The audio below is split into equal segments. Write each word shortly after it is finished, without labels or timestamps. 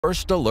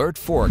First alert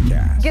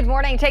forecast. Good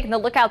morning. Taking a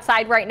look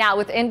outside right now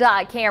with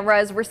INDOT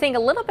cameras. We're seeing a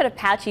little bit of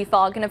patchy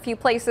fog in a few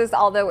places,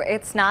 although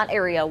it's not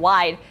area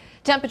wide.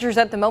 Temperatures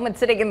at the moment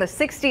sitting in the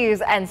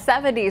 60s and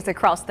 70s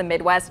across the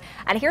Midwest.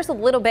 And here's a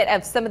little bit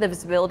of some of the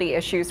visibility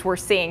issues we're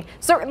seeing.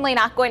 Certainly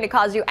not going to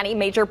cause you any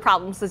major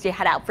problems as you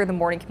head out for the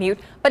morning commute,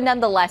 but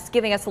nonetheless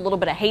giving us a little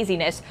bit of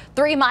haziness.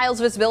 3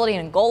 miles visibility in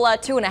Angola,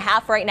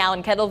 2.5 right now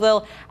in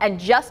Kettleville, and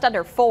just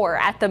under 4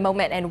 at the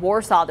moment in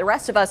Warsaw. The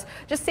rest of us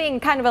just seeing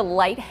kind of a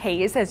light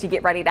haze as you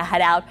get ready to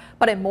head out,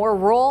 but in more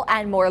rural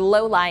and more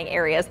low-lying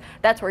areas,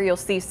 that's where you'll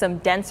see some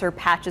denser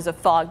patches of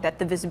fog that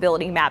the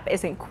visibility map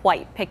isn't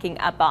quite picking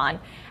up on.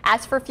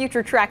 As for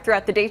future track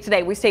throughout the day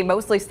today, we stay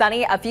mostly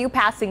sunny, a few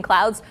passing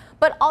clouds,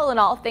 but all in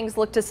all, things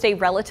look to stay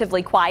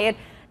relatively quiet.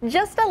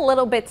 Just a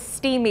little bit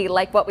steamy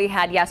like what we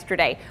had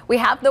yesterday. We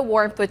have the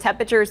warmth with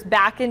temperatures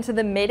back into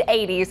the mid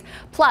 80s.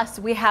 Plus,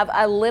 we have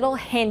a little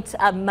hint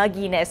of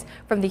mugginess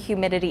from the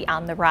humidity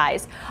on the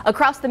rise.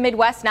 Across the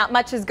Midwest, not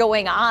much is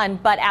going on,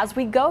 but as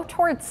we go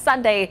towards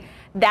Sunday,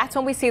 that's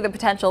when we see the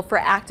potential for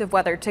active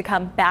weather to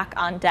come back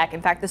on deck.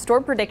 In fact, the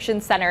Storm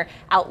Prediction Center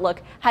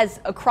outlook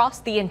has across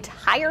the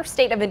entire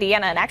state of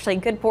Indiana and actually a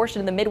good portion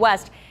of the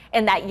Midwest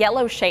in that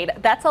yellow shade.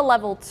 That's a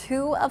level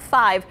 2 of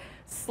 5.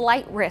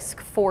 Slight risk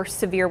for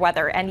severe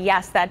weather. And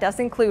yes, that does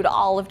include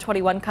all of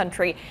 21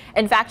 country.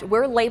 In fact,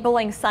 we're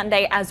labeling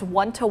Sunday as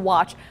one to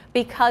watch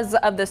because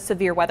of the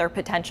severe weather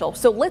potential.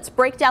 So let's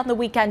break down the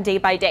weekend day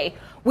by day.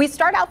 We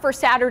start out for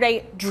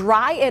Saturday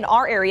dry in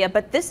our area,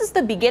 but this is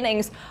the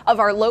beginnings of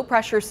our low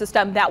pressure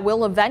system that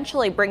will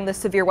eventually bring the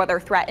severe weather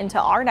threat into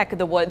our neck of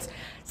the woods.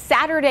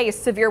 Saturday's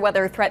severe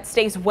weather threat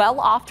stays well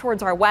off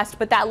towards our west,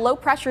 but that low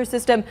pressure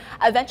system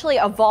eventually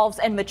evolves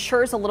and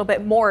matures a little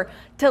bit more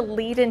to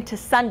lead into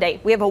Sunday.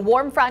 We have a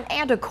warm front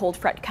and a cold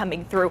front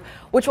coming through,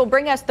 which will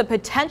bring us the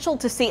potential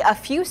to see a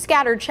few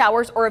scattered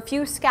showers or a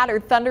few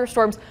scattered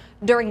thunderstorms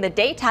during the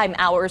daytime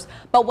hours.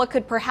 But what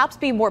could perhaps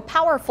be more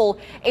powerful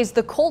is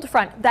the cold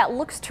front that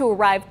looks to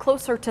arrive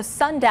closer to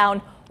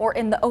sundown or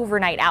in the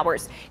overnight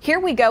hours. Here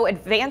we go,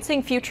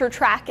 advancing future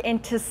track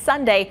into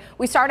Sunday.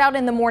 We start out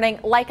in the morning,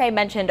 like I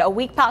mentioned, a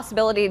weak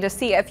possibility to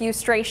see a few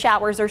stray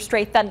showers or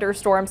stray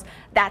thunderstorms.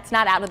 That's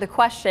not out of the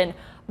question.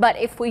 But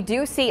if we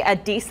do see a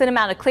decent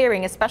amount of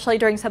clearing, especially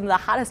during some of the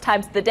hottest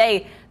times of the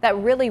day, that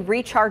really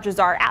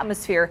recharges our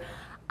atmosphere.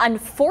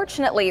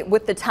 Unfortunately,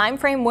 with the time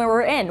frame where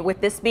we're in,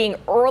 with this being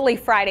early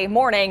Friday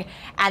morning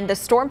and the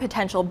storm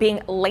potential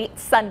being late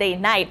Sunday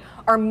night,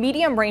 our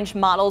medium range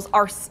models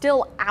are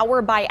still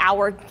hour by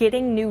hour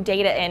getting new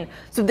data in.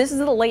 So this is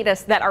the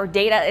latest that our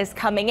data is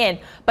coming in.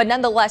 But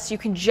nonetheless, you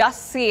can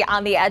just see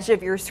on the edge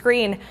of your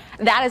screen,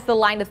 that is the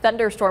line of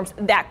thunderstorms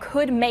that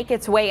could make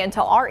its way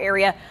into our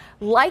area,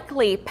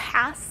 likely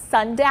past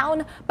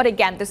sundown. But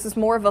again, this is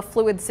more of a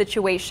fluid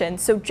situation.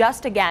 So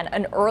just again,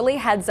 an early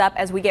heads up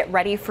as we get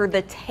ready for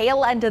the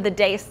tail end of the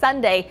day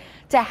Sunday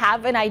to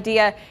have an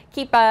idea,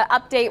 keep an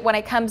update when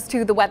it comes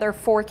to the weather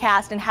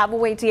forecast and have a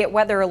way to get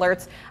weather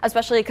alerts,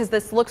 especially because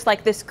this looks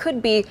like this could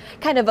be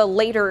kind of a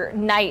later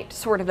night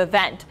sort of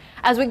event.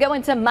 As we go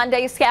into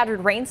Monday,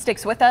 scattered rain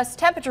sticks with us.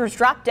 Temperatures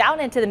drop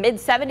down into the mid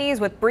 70s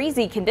with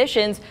breezy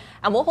conditions,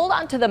 and we'll hold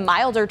on to the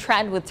milder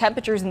trend with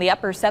temperatures in the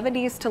upper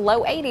 70s to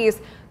low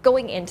 80s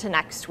going into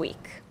next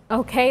week.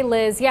 Okay,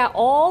 Liz. Yeah,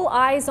 all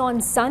eyes on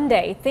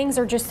Sunday. Things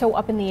are just so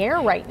up in the air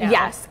right now.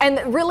 Yes,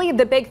 and really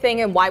the big thing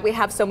and why we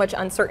have so much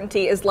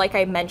uncertainty is, like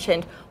I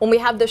mentioned, when we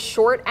have the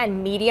short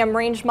and medium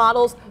range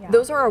models,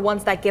 those are our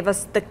ones that give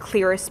us the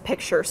clearest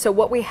picture. So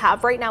what we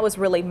have right now is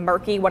really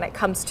murky when it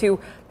comes to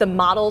the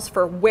models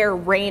for where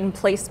rain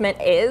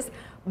placement is.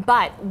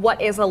 But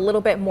what is a little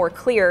bit more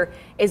clear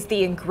is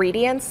the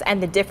ingredients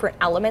and the different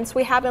elements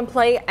we have in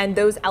play, and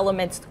those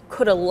elements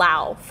could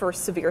allow for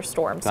severe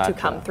storms to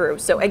come through.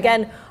 So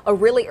again, a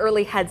really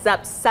early heads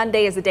up.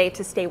 Sunday is a day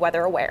to stay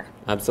weather aware.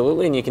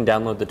 Absolutely, and you can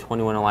download the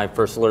 21 Alive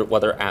First Alert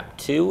Weather app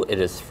too. It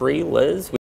is free, Liz.